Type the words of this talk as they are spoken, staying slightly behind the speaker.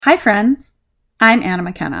Hi friends, I'm Anna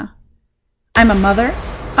McKenna. I'm a mother,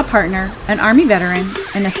 a partner, an Army veteran,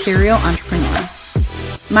 and a serial entrepreneur.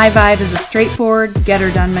 My vibe is a straightforward,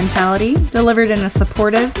 get-her-done mentality delivered in a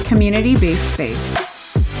supportive, community-based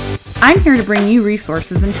space. I'm here to bring you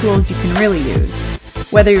resources and tools you can really use,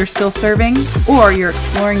 whether you're still serving or you're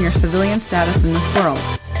exploring your civilian status in this world.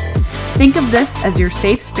 Think of this as your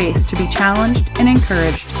safe space to be challenged and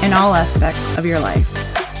encouraged in all aspects of your life.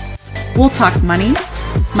 We'll talk money,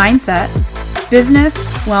 mindset, business,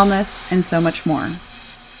 wellness, and so much more.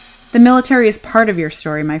 The military is part of your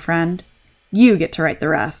story, my friend. You get to write the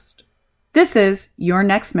rest. This is Your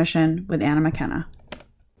Next Mission with Anna McKenna.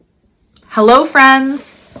 Hello,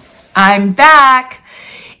 friends. I'm back.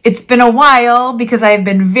 It's been a while because I've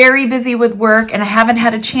been very busy with work and I haven't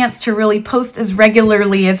had a chance to really post as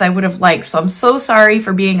regularly as I would have liked. So I'm so sorry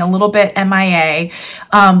for being a little bit MIA.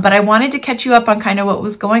 But I wanted to catch you up on kind of what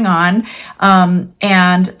was going on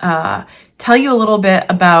and tell you a little bit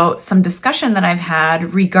about some discussion that I've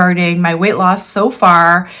had regarding my weight loss so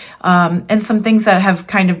far and some things that have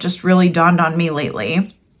kind of just really dawned on me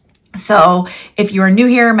lately. So if you are new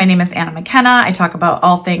here, my name is Anna McKenna. I talk about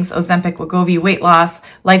all things Ozempic, Wegovy, weight loss,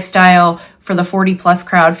 lifestyle for the 40 plus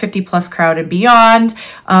crowd, 50 plus crowd and beyond.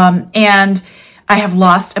 And I have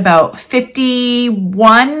lost about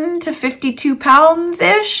 51 to 52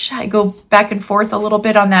 pounds-ish. I go back and forth a little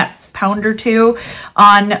bit on that pound or two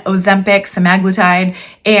on Ozempic, semaglutide,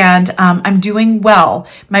 and I'm doing well.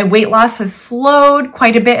 My weight loss has slowed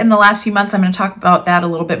quite a bit in the last few months. I'm going to talk about that a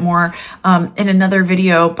little bit more in another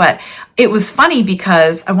video, but it was funny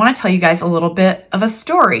because I want to tell you guys a little bit of a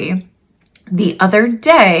story. The other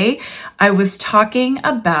day, I was talking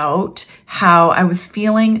about how I was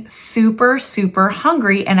feeling super, super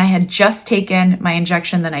hungry, and I had just taken my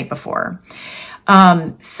injection the night before.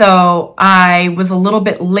 So I was a little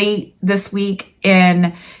bit late this week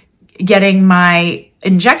in getting my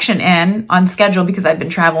injection in on schedule because I've been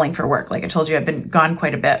traveling for work. Like I told you, I've been gone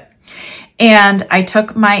quite a bit. And I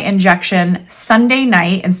took my injection Sunday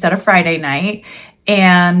night instead of Friday night.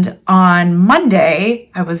 And on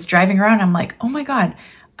Monday, I was driving around. I'm like, oh my God,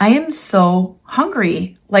 I am so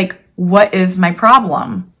hungry. Like, what is my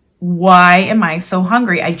problem? Why am I so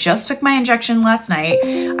hungry? I just took my injection last night.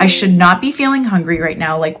 I should not be feeling hungry right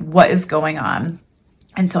now. Like, what is going on?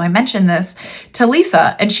 And so I mentioned this to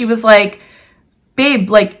Lisa and she was like,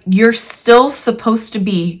 babe, like you're still supposed to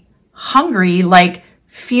be hungry. Like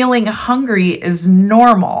feeling hungry is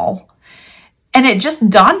normal. And it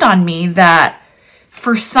just dawned on me that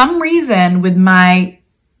for some reason with my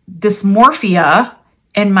dysmorphia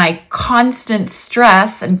and my constant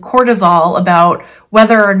stress and cortisol about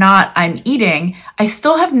whether or not I'm eating, I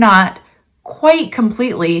still have not quite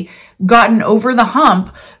completely gotten over the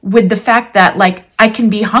hump with the fact that like I can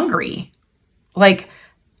be hungry. Like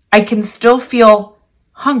I can still feel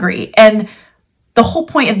hungry. And the whole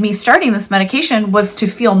point of me starting this medication was to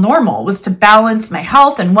feel normal, was to balance my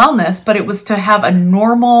health and wellness, but it was to have a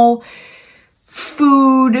normal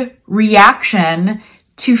food reaction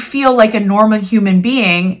to feel like a normal human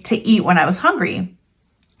being to eat when I was hungry.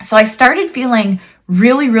 So I started feeling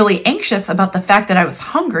really, really anxious about the fact that I was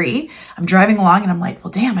hungry. I'm driving along and I'm like,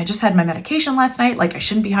 well, damn, I just had my medication last night. Like I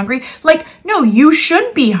shouldn't be hungry. Like, no, you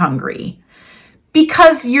should be hungry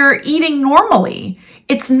because you're eating normally.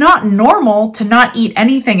 It's not normal to not eat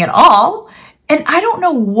anything at all. And I don't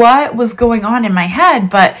know what was going on in my head,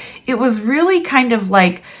 but it was really kind of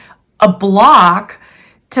like a block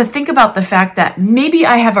to think about the fact that maybe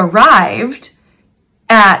I have arrived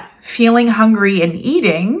at feeling hungry and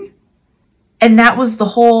eating, and that was the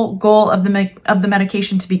whole goal of the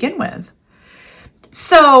medication to begin with.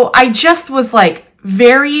 So I just was like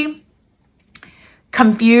very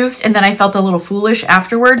confused, and then I felt a little foolish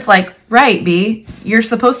afterwards, like, right, B, you're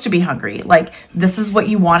supposed to be hungry. Like, this is what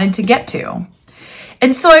you wanted to get to.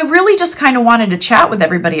 And so I really just kind of wanted to chat with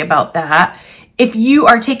everybody about that. If you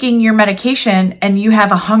are taking your medication and you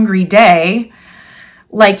have a hungry day,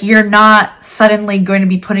 like you're not suddenly going to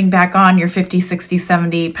be putting back on your 50, 60,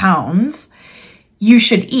 70 pounds, you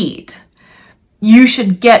should eat. You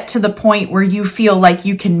should get to the point where you feel like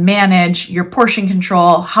you can manage your portion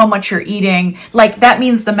control, how much you're eating. Like that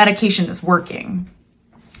means the medication is working.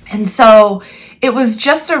 And so it was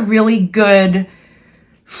just a really good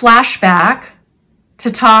flashback to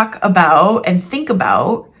talk about and think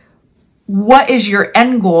about what is your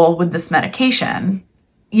end goal with this medication?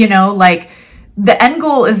 You know, like the end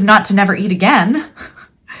goal is not to never eat again.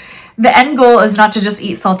 The end goal is not to just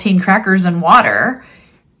eat saltine crackers and water.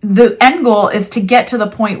 The end goal is to get to the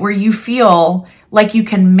point where you feel like you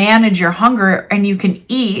can manage your hunger and you can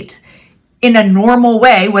eat in a normal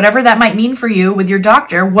way, whatever that might mean for you with your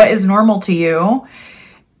doctor, what is normal to you,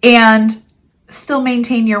 and still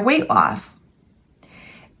maintain your weight loss.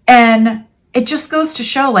 And it just goes to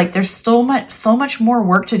show, like, there's so much more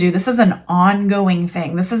work to do. This is an ongoing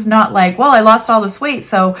thing. This is not like, well, I lost all this weight,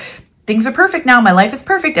 so things are perfect now. My life is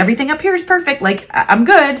perfect. Everything up here is perfect. Like, I'm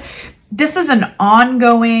good. This is an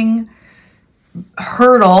ongoing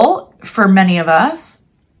hurdle for many of us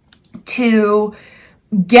to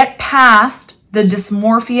get past the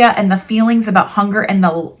dysmorphia and the feelings about hunger and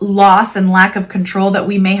the loss and lack of control that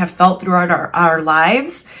we may have felt throughout our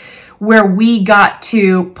lives, where we got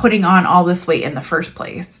to putting on all this weight in the first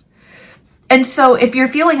place. And so if you're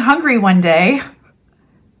feeling hungry one day,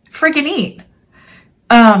 freaking eat.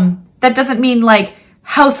 That doesn't mean like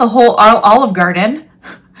house a whole Olive Garden.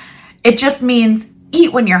 It just means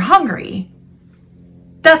eat when you're hungry.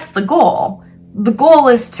 That's the goal. The goal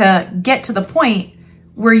is to get to the point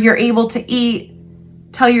where you're able to eat,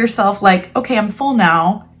 tell yourself like, okay, I'm full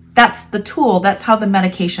now. That's the tool. That's how the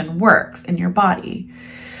medication works in your body.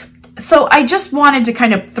 So I just wanted to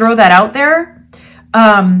kind of throw that out there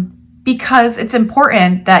because it's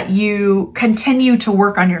important that you continue to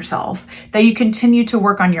work on yourself, that you continue to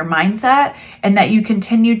work on your mindset, and that you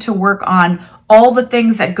continue to work on all the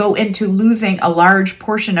things that go into losing a large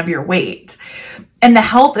portion of your weight. And the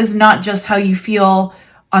health is not just how you feel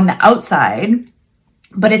on the outside,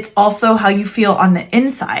 but it's also how you feel on the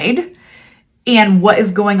inside and what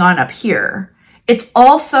is going on up here. It's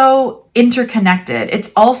also interconnected.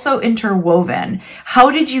 It's also interwoven.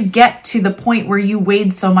 How did you get to the point where you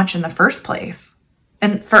weighed so much in the first place?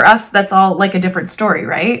 And for us, that's all like a different story,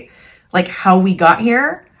 right? Like how we got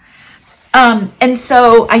here. And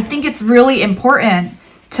so I think it's really important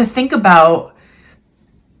to think about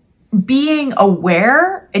being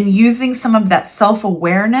aware and using some of that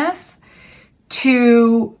self-awareness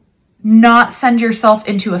to not send yourself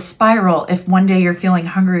into a spiral if one day you're feeling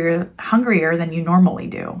hungrier than you normally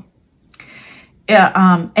do.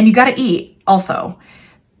 And you got to eat also.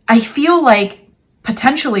 I feel like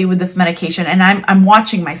potentially with this medication, and I'm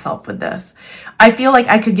watching myself with this, I feel like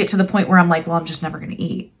I could get to the point where I'm like, well, I'm just never going to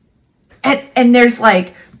eat. And there's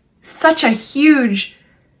like such a huge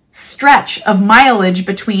stretch of mileage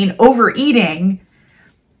between overeating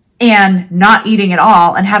and not eating at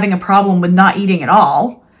all and having a problem with not eating at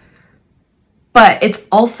all. But it's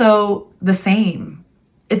also the same.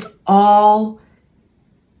 It's all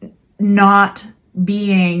not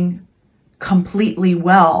being completely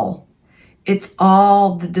well. It's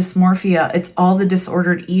all the dysmorphia. It's all the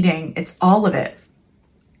disordered eating. It's all of it.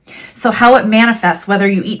 So how it manifests, whether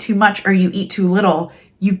you eat too much or you eat too little,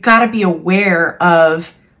 you got to be aware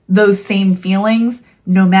of those same feelings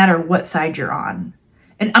no matter what side you're on.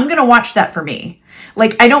 And I'm going to watch that for me.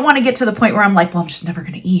 Like, I don't want to get to the point where I'm like, well, I'm just never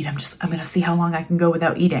going to eat. I'm going to see how long I can go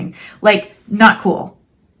without eating. Like, not cool.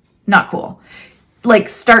 Not cool. Like,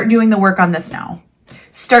 start doing the work on this now.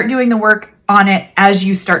 Start doing the work on it as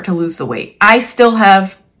you start to lose the weight. I still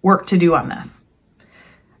have work to do on this.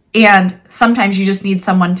 And sometimes you just need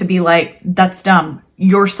someone to be like, that's dumb.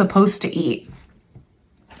 You're supposed to eat.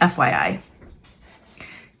 FYI.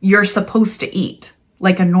 You're supposed to eat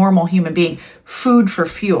like a normal human being. Food for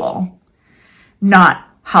fuel. Not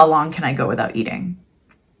how long can I go without eating.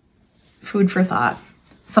 Food for thought.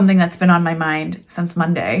 Something that's been on my mind since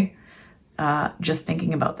Monday. Just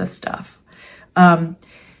thinking about this stuff.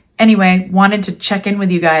 Anyway, wanted to check in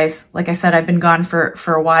with you guys. Like I said, I've been gone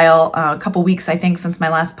for a while, a couple weeks, I think, since my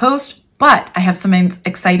last post, but I have some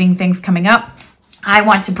exciting things coming up. I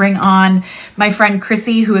want to bring on my friend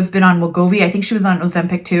Chrissy, who has been on Wegovy. I think she was on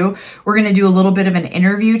Ozempic too. We're going to do a little bit of an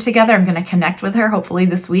interview together. I'm going to connect with her hopefully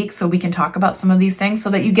this week so we can talk about some of these things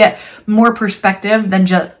so that you get more perspective than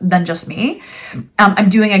just me. I'm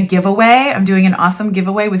doing a giveaway. I'm doing an awesome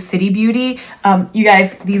giveaway with City Beauty. You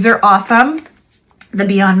guys, these are awesome. The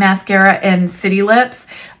Beyond Mascara and City Lips.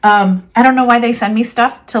 I don't know why they send me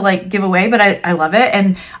stuff to like give away, but I love it.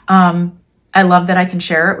 And I love that I can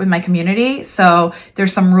share it with my community. So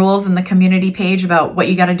there's some rules in the community page about what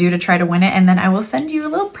you got to do to try to win it. And then I will send you a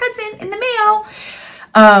little present in the mail.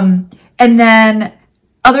 And then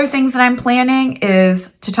other things that I'm planning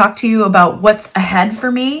is to talk to you about what's ahead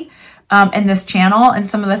for me in this channel and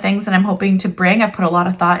some of the things that I'm hoping to bring. I put a lot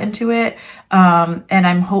of thought into it. And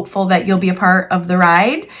I'm hopeful that you'll be a part of the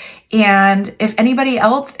ride. And if anybody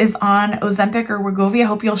else is on Ozempic or Wegovy, I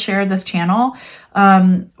hope you'll share this channel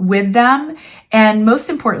with them. And most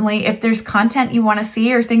importantly, if there's content you want to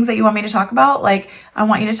see or things that you want me to talk about, like I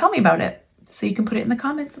want you to tell me about it. So you can put it in the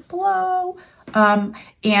comments below.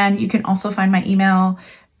 And you can also find my email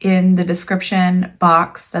in the description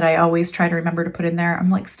box that I always try to remember to put in there. I'm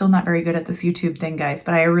like still not very good at this YouTube thing, guys,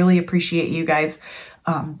 but I really appreciate you guys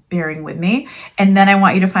bearing with me. And then I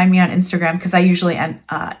want you to find me on Instagram because I usually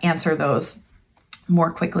answer those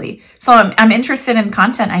more quickly. So I'm interested in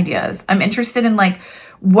content ideas. I'm interested in like,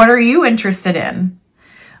 what are you interested in?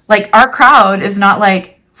 Like our crowd is not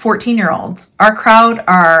like 14-year-olds. Our crowd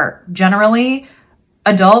are generally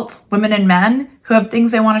adults, women and men who have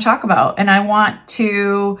things they want to talk about. And I want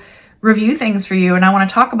to review things for you. And I want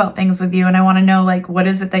to talk about things with you. And I want to know like, what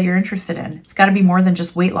is it that you're interested in? It's got to be more than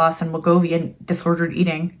just weight loss and Wegovy and disordered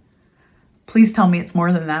eating. Please tell me it's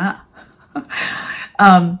more than that.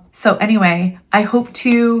 So anyway, I hope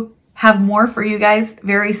to have more for you guys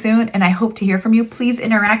very soon. And I hope to hear from you. Please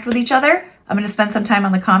interact with each other. I'm going to spend some time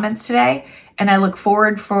on the comments today. And I look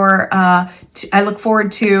forward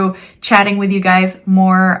to chatting with you guys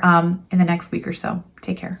more in the next week or so.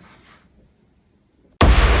 Take care.